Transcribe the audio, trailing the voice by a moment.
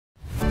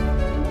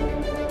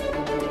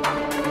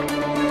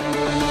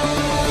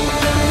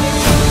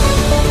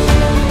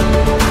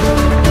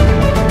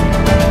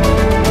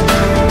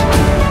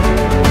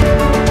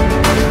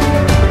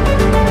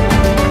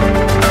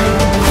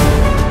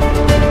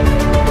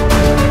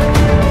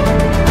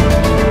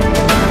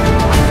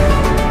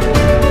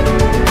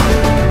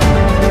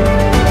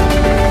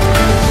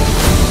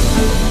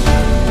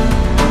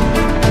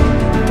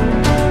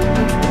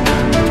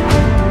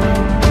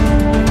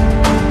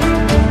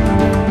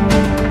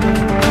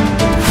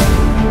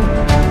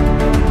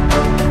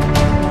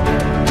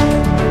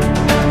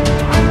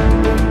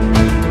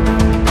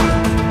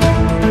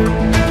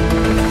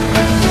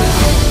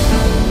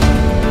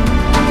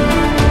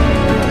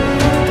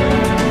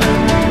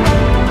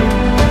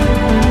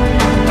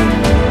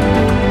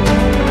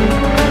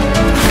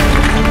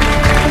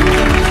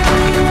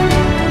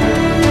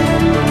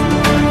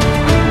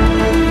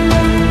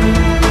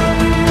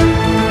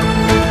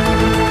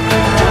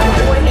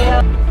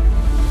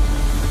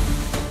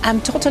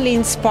totally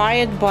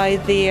inspired by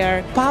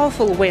their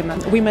powerful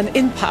women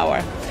in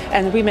power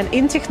and women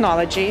in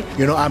technology.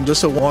 You know, I'm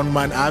just a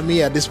one-man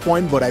army at this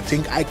point, but I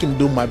think I can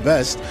do my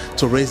best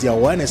to raise the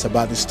awareness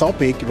about this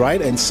topic,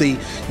 right, and see,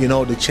 you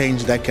know, the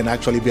change that can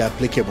actually be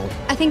applicable.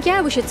 I think,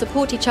 yeah, we should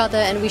support each other,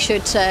 and we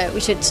should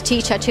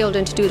teach our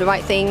children to do the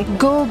right thing.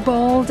 Go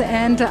bold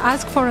and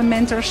ask for a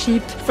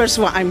mentorship. First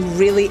of all, I'm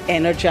really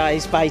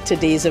energized by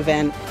today's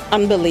event.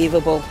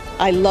 Unbelievable.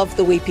 I love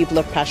the way people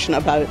are passionate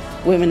about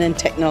women in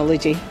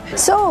technology.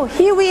 So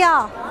here we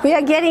are. We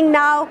are getting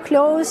now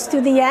close to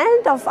the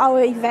end of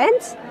our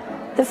event,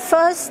 the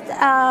first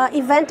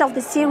event of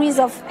the series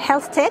of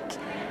health tech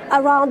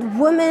around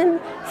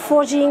women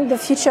forging the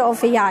future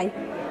of AI.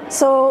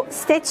 So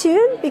stay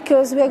tuned,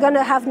 because we're going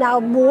to have now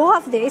more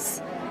of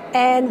this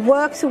and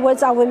work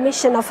towards our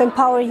mission of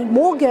empowering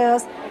more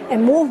girls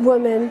and more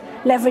women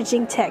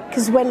leveraging tech.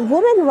 Because when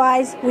women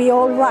rise, we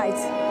all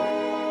rise.